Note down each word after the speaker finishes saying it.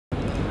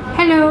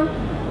Hello,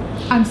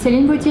 I'm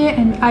Celine Boudier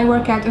and I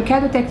work at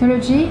Ocado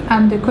Technology.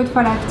 I'm the Code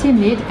for Life team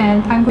lead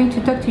and I'm going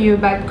to talk to you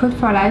about Code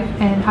for Life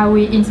and how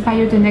we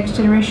inspire the next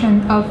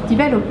generation of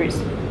developers.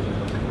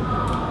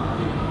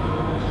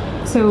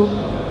 So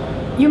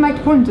you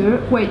might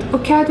wonder, wait,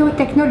 Ocado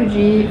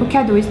Technology,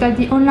 Ocado, is that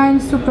the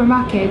online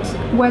supermarket?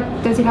 What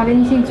does it have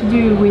anything to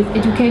do with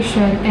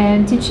education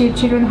and teaching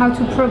children how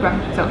to program?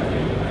 So,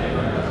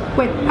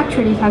 well,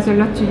 actually it has a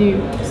lot to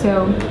do.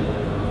 So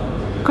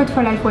Code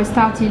for Life was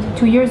started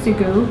 2 years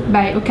ago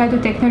by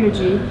Ocado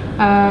Technology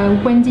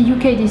when the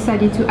UK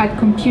decided to add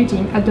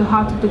computing at the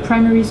heart of the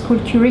primary school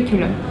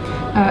curriculum.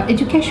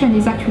 Education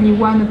is actually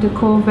one of the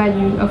core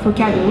values of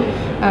Ocado.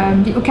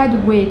 The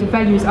Ocado way, the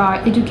values are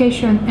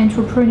education,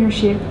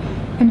 entrepreneurship,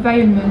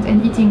 environment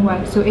and eating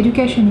well. So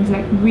education is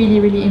like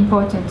really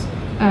important.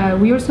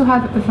 We also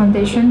have a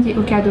foundation, the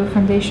Ocado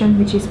Foundation,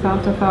 which is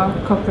part of our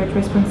corporate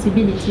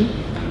responsibility.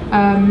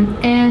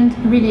 And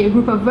really a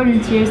group of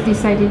volunteers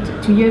decided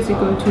 2 years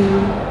ago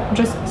to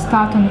just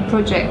start on a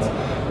project,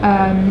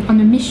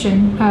 on a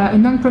mission, a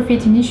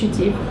non-profit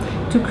initiative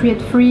to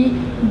create free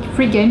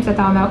games that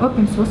are now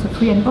open source, so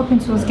free and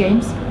open source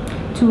games,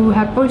 to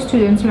help all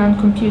students learn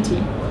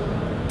computing.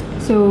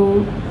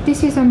 So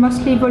this is a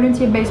mostly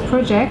volunteer-based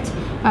project,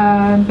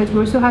 but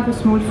we also have a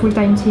small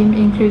full-time team,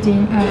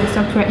 including a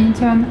software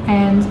intern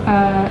and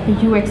a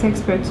UX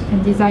expert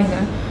and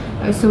designer.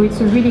 So it's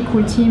a really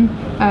cool team.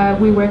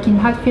 We work in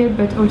Hatfield,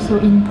 but also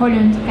in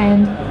Poland,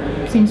 and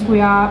since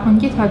we are on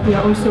GitHub, we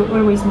are also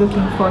always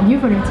looking for new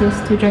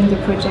volunteers to join the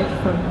project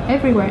from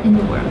everywhere in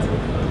the world.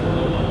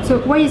 So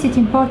why is it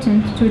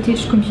important to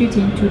teach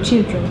computing to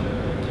children?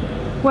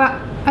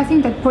 Well, I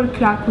think that Paul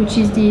Clark, which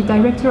is the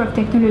Director of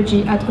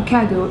Technology at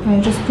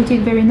Ocado, just put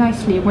it very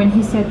nicely when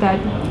he said that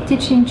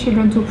teaching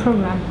children to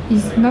program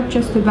is not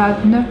just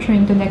about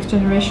nurturing the next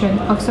generation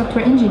of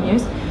software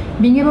engineers.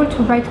 Being able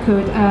to write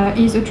code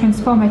is a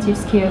transformative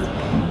skill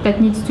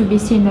that needs to be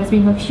seen as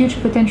being of huge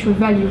potential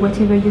value,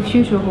 whatever your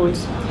future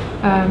holds.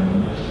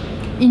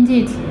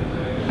 Indeed,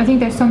 I think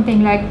there's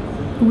something like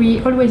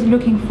we're always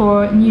looking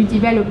for new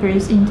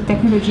developers in the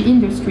technology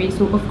industry.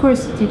 So of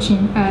course,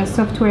 teaching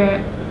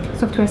software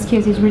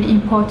skills is really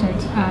important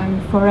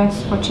for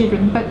us, for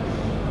children. But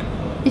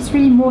it's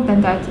really more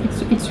than that.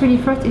 It's really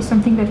first, it's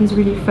something that is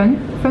really fun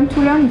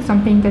to learn. It's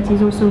something that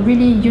is also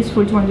really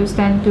useful to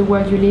understand the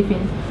world you live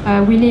in.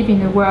 We live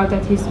in a world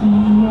that is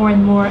more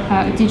and more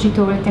a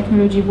digital and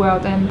technology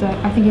world, and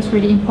I think it's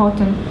really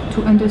important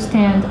to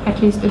understand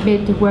at least a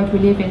bit the world we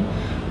live in.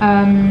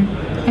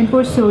 And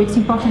also it's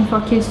important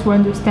for kids to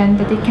understand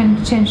that they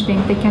can change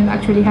things, they can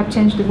actually help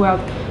change the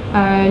world.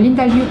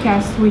 Linda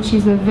Lucas, which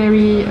is a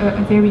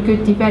very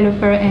good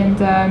developer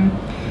and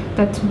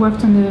that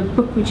worked on a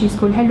book which is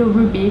called Hello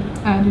Ruby,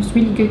 and it's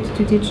really good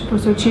to teach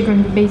also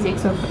children the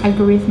basics of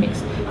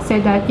algorithmics,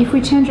 said that if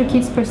we change a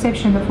kid's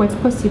perception of what's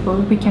possible,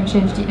 we can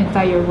change the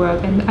entire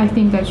world. And I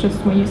think that's just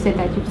when you said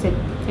that, you've said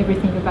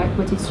everything about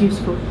what is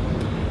useful.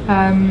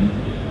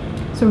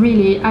 So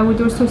really, I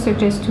would also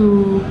suggest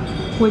to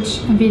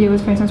watch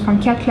videos, for instance,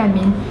 from Kat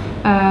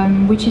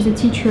Lamin, which is a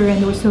teacher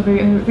and also a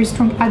very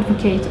strong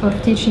advocate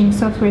of teaching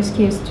software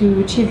skills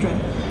to children.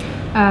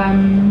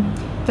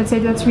 That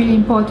said, that's really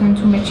important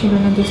to make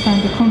children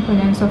understand the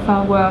components of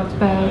our world,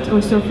 but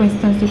also, for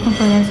instance, the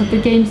components of the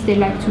games they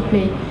like to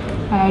play.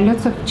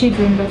 Lots of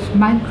children love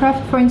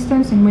Minecraft, for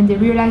instance, and when they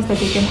realize that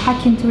they can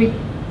hack into it,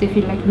 they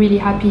feel like really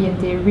happy and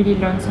they really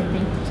learn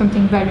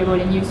something valuable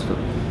and useful.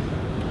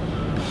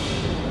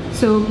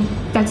 So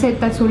that's it,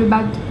 that's all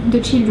about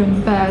the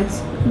children, but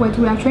what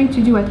we are trying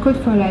to do at Code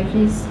for Life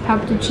is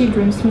help the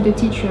children through the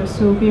teachers.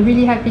 So we're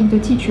really helping the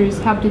teachers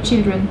help the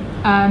children.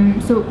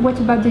 So what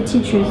about the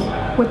teachers?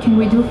 What can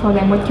we do for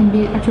them? What can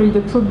be actually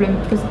the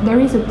problem? Because there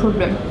is a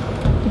problem.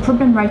 The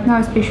problem right now,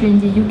 especially in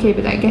the UK,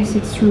 but I guess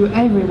it's true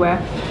everywhere,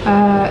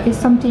 is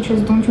some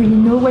teachers don't really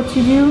know what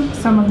to do.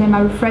 Some of them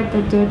are afraid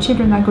that the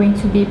children are going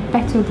to be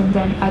better than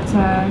them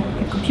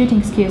at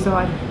computing skills or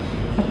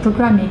at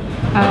programming,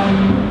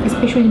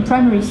 especially in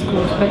primary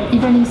schools, but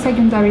even in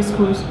secondary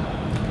schools.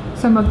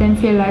 Some of them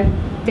feel like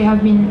they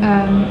have been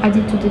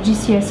added to the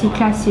GCSE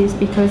classes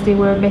because they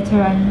were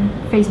better on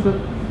Facebook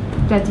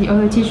than the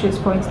other teachers,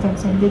 for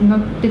instance, and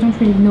they don't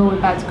really know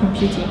about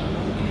computing.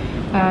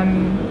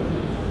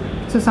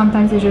 So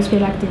sometimes they just feel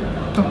like they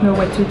don't know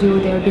what to do,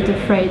 they're a bit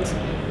afraid.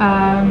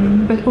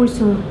 But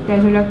also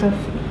there's a lot of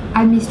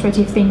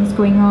administrative things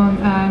going on,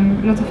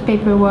 a lot of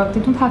paperwork,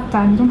 they don't have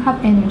time, they don't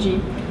have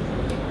energy.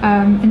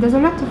 And there's a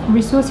lot of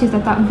resources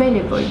that are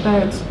available,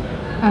 but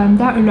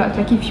there are a lot.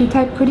 Like if you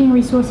type coding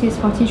resources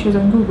for teachers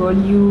on Google,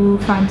 you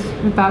find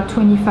about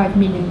 25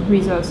 million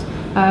results.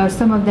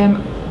 Some of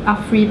them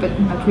are free but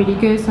not really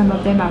good, some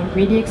of them are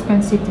really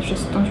expensive, they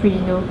just don't really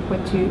know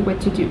what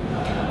to do.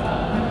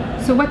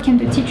 So what can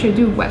the teacher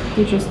do? Well,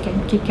 they just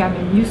can keep calm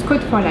and use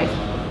Code for Life.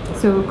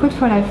 So Code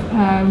for Life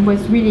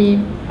was really,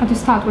 at the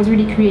start, was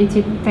really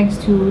created thanks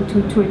to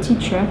a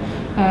teacher,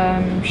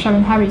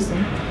 Sharon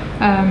Harrison,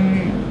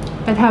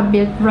 that helped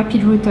build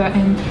Rapid Router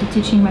and the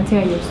teaching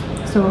materials.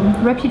 So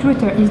Rapid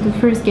Router is the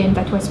first game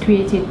that was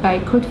created by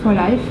Code for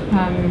Life,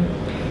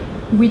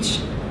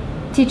 which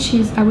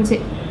teaches, I would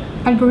say,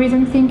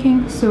 algorithm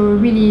thinking, so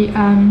really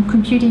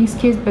computing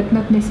skills, but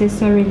not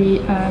necessarily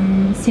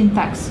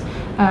syntax.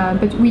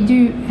 But we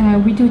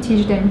do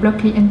teach them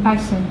Blockly and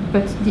Python,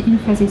 but the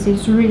emphasis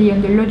is really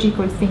on the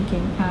logical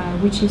thinking,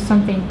 which is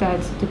something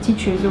that the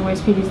teachers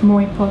always feel is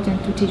more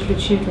important to teach the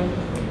children.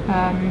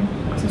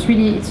 So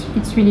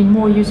it's really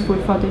more useful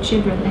for the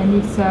children, and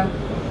it's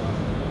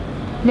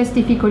less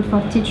difficult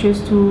for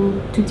teachers to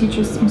teach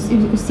us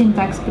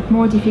syntax, but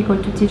more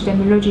difficult to teach them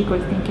the logical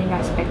thinking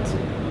aspect.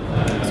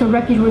 So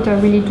Rapid Router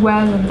really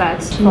dwells on that.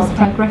 It's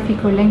a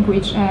graphical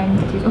language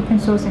that is open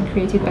source and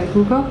created by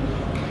Google.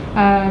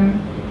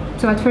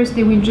 So at first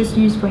they will just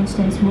use, for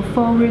instance, move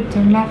forward,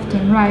 turn left,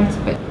 turn right,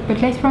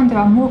 but later on there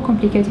are more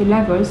complicated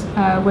levels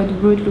where the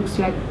road looks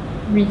like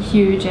really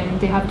huge and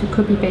they have to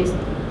copy-paste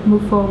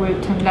move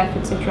forward, turn left,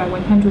 etc.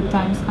 100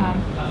 times.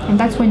 And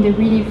that's when they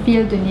really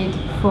feel the need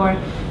for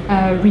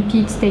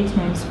repeat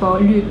statements, for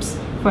loops.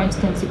 For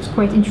instance, it's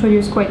quite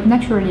introduced quite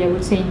naturally, I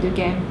would say, in the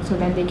game. So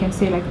then they can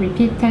say like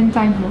repeat 10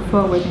 times, move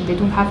forward, and they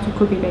don't have to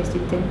copy-paste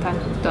it 10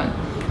 times, it's done.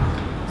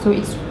 So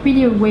it's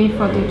really a way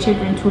for the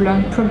children to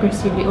learn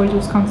progressively all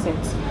those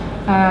concepts.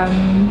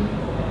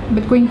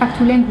 But going back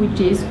to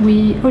languages,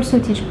 we also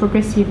teach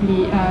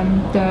progressively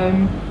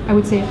I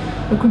would say,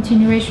 a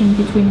continuation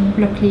between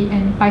Blockly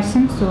and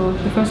Python. So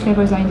the first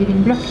levels are indeed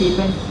in Blockly,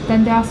 but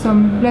then there are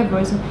some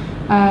levels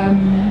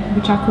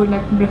which are called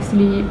like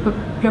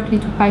Blockly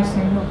to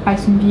Python or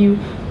Python View,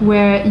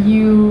 where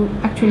you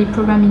actually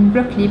program in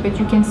Blockly, but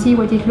you can see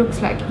what it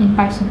looks like in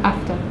Python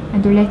after,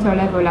 and the later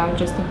level are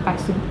just in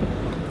Python. But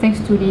thanks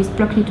to these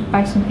Blockly to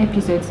Python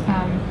episodes,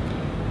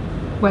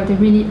 well, they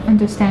really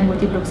understand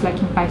what it looks like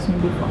in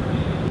Python before.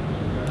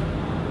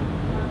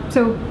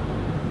 So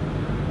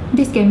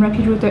this game,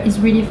 Rapid Router, is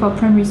really for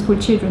primary school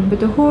children, but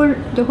the whole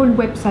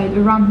website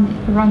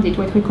around it,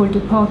 what we call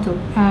the portal,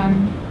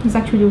 is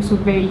actually also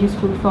very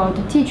useful for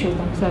the teachers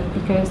themselves,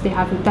 because they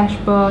have a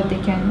dashboard, they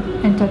can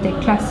enter their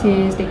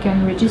classes, they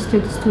can register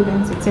the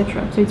students,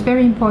 etc. So it's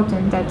very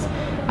important that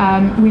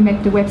we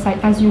make the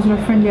website as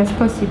user-friendly as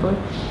possible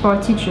for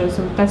our teachers.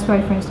 So that's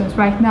why, for instance,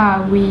 right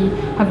now we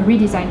have a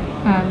redesign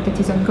that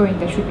is ongoing,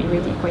 that should be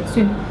ready quite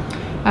soon.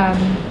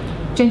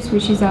 James,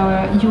 which is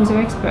our user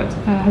expert,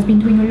 has been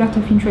doing a lot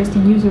of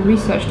interesting user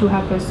research to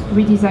help us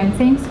redesign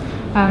things.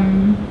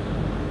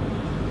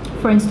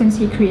 For instance,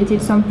 he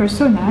created some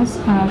personas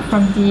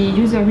from the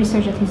user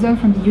research that he's done,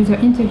 from the user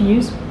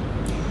interviews,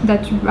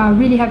 that are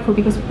really helpful,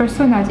 because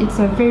personas, it's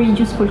a very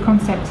useful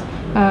concept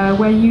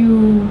where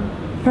you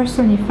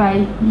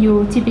personify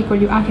your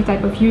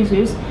archetype of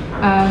users.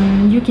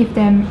 You give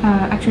them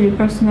actually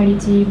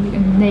personality,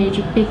 an age,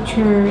 a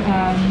picture,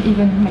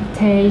 even like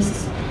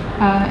tastes.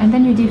 And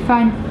then you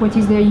define what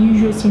is their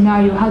usual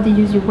scenario, how they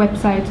use your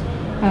website,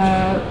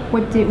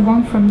 what they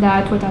want from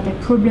that, what are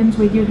their problems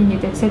with using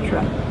it,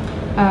 etc.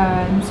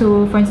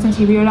 So, for instance,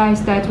 he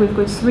realized that we've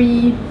got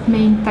 3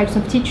 main types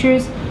of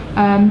teachers.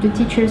 The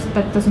teachers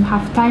that doesn't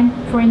have time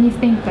for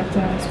anything, that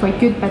is quite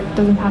good, but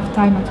doesn't have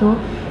time at all.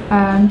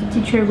 The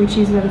teacher which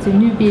is a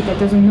newbie, that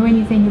doesn't know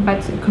anything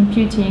about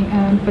computing,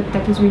 but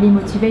that is really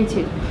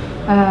motivated.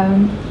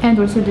 And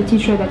also the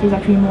teacher that is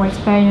actually more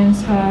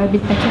experienced, a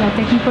bit better at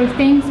technical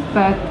things,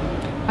 but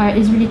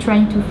is really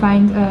trying to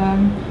find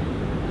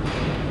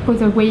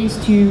other ways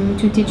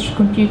to teach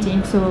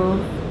computing. So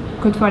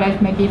Code for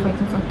Life might be, for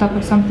instance, on top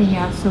of something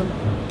else. So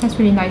that's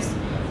really nice.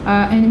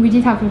 And we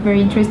did have a very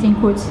interesting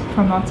quotes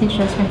from our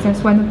teachers. For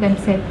instance, one of them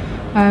said,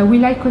 "We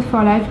like Code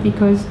for Life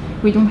because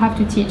we don't have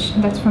to teach."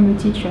 That's from the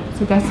teacher.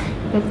 So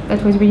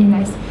that was really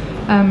nice.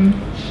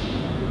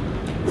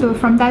 So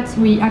from that,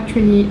 we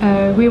actually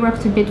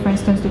reworked a bit, for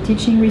instance, the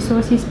teaching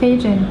resources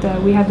page, and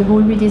we have the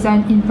whole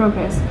redesign in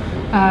progress.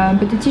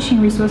 But the teaching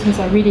resources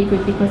are really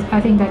good, because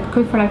I think that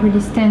Code for Life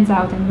really stands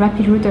out, and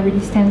Rapid Router really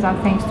stands out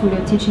thanks to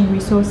the teaching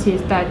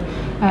resources that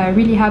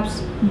really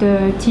helps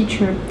the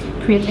teacher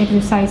create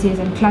exercises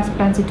and class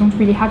plans. They don't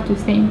really have to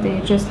think, they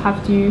just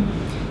have to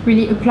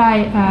really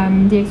apply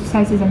the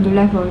exercises and the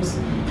levels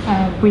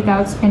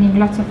without spending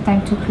lots of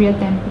time to create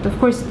them. But of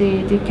course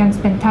they can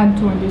spend time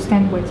to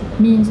understand what it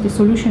means, the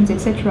solutions,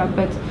 etc.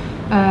 But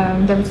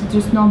that is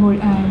just normal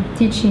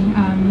teaching.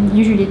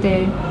 Usually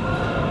they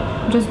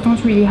just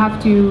don't really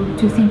have to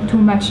think too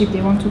much if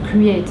they want to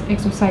create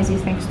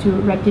exercises thanks to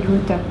Rapid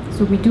Router.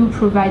 So we do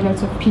provide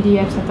lots of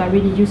PDFs that are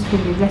really useful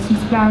with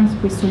lessons plans,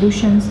 with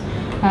solutions.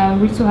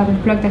 We also have a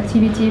plugged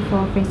activity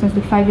for instance,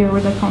 the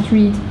 5-year-old that can't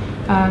read.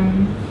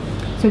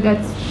 So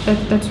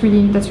that's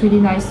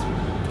really nice.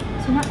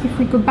 So now if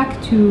we go back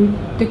to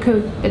the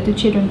code that the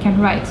children can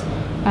write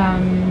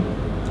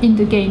in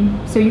the game,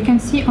 so you can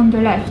see on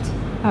the left,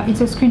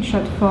 it's a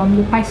screenshot from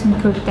the Python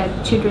code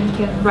that children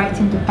can write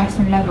in the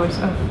Python levels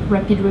of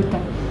Rapid Router.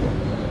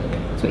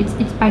 So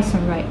it's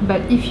Python, right?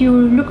 But if you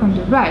look on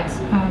the right,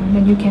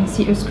 then you can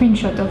see a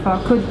screenshot of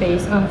our code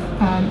base of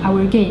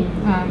our game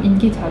in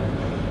GitHub.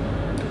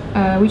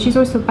 which is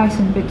also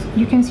Python, but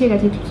you can see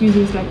that it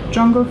uses like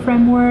Django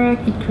framework,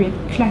 it creates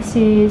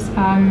classes,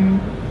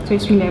 so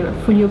it's really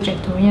fully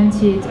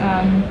object-oriented,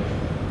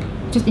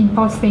 just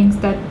imports things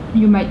that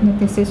you might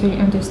not necessarily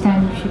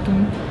understand if you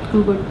don't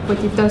Google what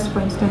it does, for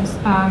instance.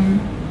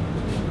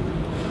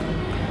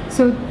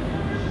 So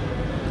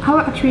how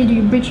actually do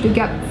you bridge the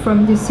gap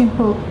from the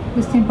simple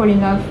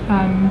enough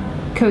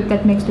code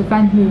that makes the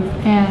van move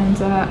and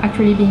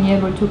actually being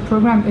able to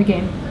program a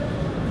game?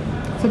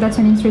 So that's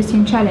an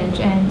interesting challenge,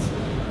 and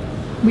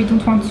we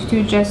don't want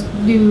to just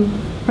do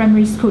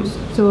primary schools.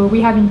 So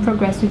we have in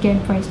progress a game,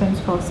 for instance,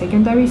 for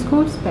secondary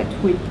schools that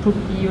will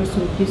probably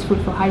also be useful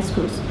for high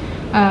schools,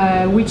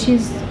 which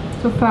is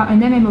so far an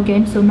MMO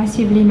game, so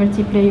massively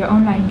multiplayer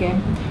online game,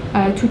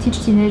 to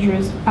teach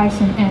teenagers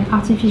Python and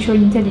artificial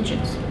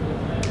intelligence.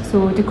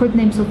 So the code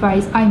name so far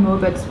is IMO,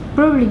 but it's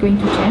probably going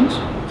to change.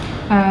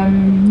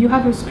 You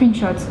have a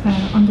screenshot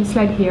on the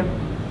slide here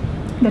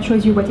that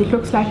shows you what it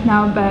looks like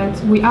now, but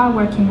we are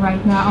working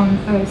right now on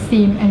a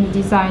theme and a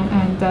design,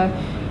 and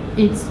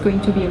it's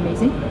going to be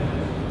amazing.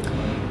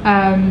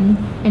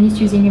 And it's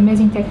using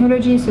amazing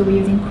technology, so we're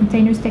using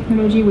containers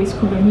technology with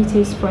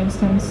Kubernetes, for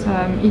instance.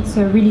 It's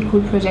a really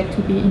cool project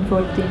to be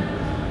involved in,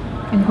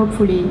 and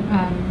hopefully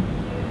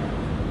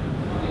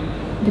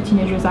the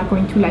teenagers are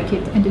going to like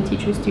it, and the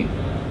teachers too.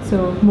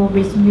 So more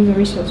user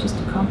research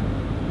to come.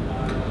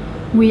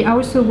 We are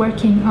also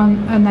working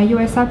on an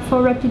iOS app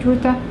for Rapid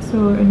Router,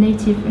 so a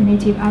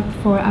native app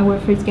for our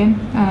first game,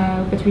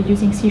 but we're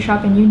using C#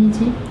 and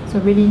Unity, so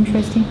really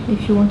interesting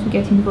if you want to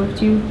get involved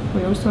too.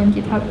 We're also on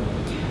GitHub.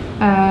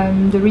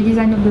 The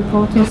redesign of the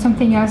portal.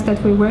 Something else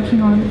that we're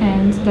working on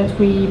and that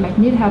we might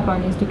need help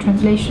on is the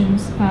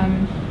translations,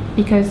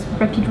 because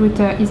Rapid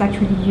Router is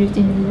actually used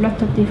in a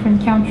lot of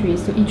different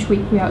countries, so each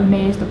week we are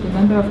amazed of the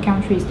number of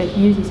countries that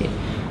uses it.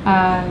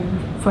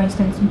 For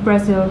instance,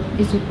 Brazil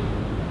is a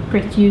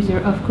great user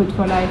of Code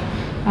for Life,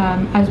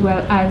 as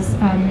well as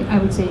I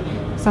would say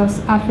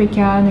South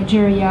Africa,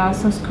 Nigeria,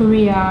 South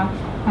Korea,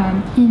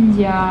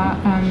 India,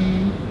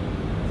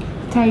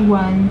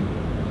 Taiwan.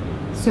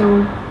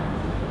 So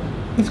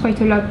it's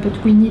quite a lot,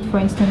 but we need, for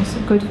instance,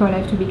 Code for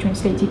Life to be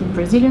translated in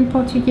Brazilian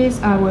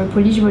Portuguese. Our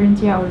Polish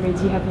volunteer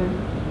already have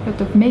a lot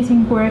of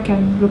amazing work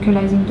and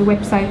localizing the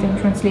website and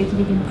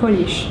translating it in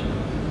Polish.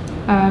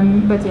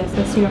 But yes,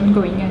 that's still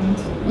ongoing, and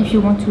if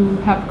you want to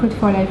help Code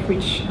for Life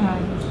reach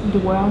the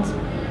world,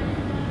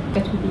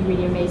 that would be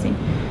really amazing.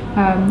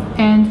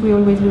 And we're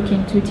always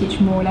looking to teach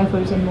more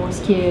levels and more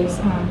skills.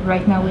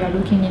 Right now we are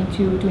looking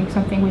into doing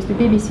something with the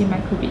BBC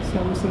microbit, so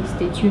I would say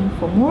stay tuned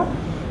for more.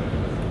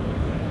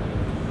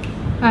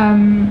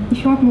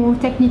 If you want more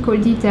technical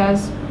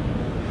details,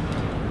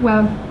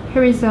 well,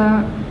 here is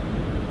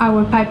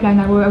our pipeline,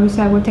 I would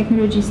say our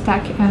technology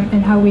stack,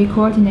 and how we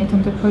coordinate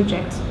on the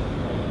project.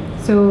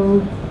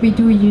 So we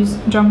do use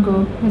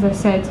Django, as I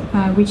said,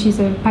 which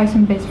is a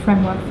Python-based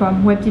framework for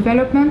web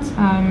development.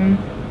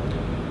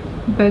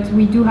 But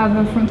we do have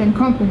a front-end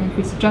component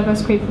with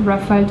JavaScript,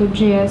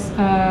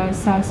 Raffle.js,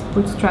 Sass,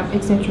 Bootstrap,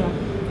 etc.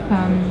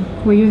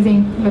 We're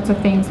using lots of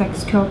things like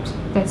Sculpt,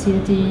 that's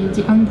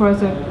the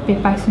on-browser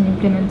Python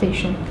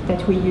implementation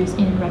that we use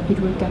in Rapid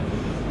Router.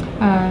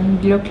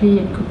 Locally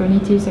and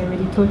Kubernetes, I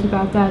already talked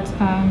about that,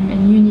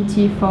 and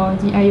Unity for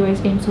the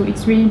iOS game, so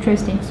it's really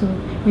interesting. So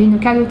within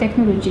Ocado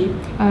Technology,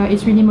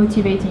 it's really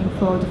motivating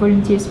for the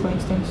volunteers, for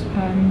instance,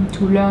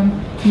 to learn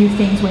new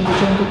things when they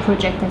join the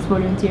project as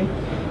volunteer.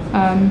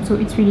 So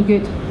it's really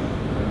good.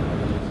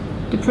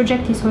 The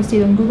project is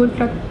hosted on Google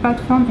Cloud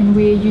Platform, and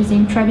we're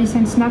using Travis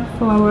and Snap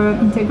for our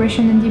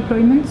integration and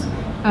deployment.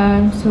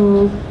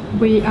 So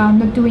we are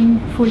not doing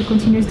full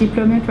continuous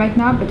deployment right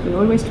now, but we're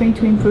always trying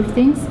to improve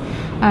things.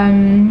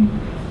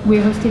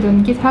 We're hosted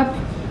on GitHub,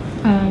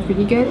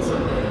 really good.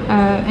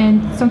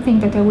 And something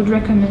that I would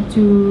recommend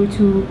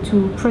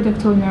to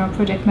product owner or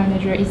project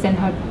manager is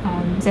ZenHub.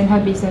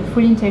 ZenHub is a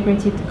fully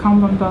integrated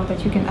Kanban board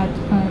that you can add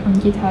on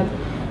GitHub.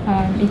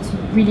 It's a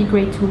really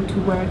great tool to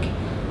work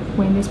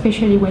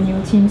especially when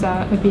your teams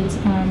are a bit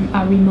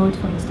are remote,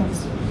 for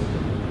instance.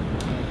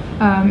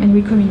 And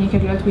we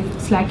communicate a lot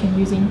with Slack and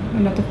using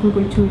a lot of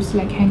Google tools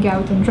like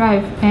Hangout and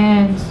Drive.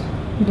 And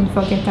we don't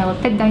forget our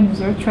pet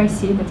dinosaur,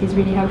 Tracy, that is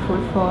really helpful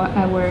for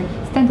our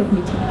stand-up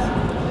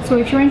meetings. So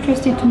if you're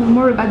interested to know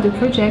more about the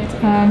project,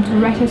 to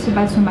write us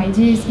about some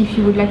ideas, if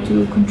you would like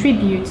to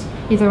contribute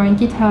either on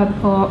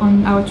GitHub or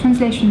on our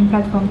translation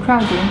platform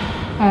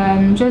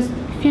Crowdin, just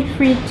feel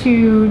free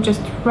to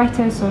just write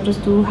us or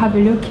just to have a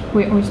look.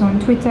 We're also on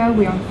Twitter,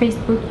 we're on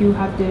Facebook, you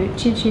have the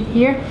cheat sheet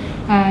here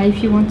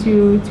if you want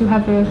to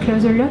have a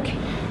closer look.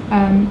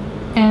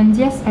 And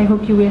yes, I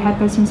hope you will help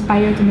us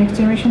inspire the next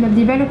generation of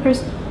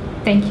developers.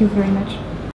 Thank you very much.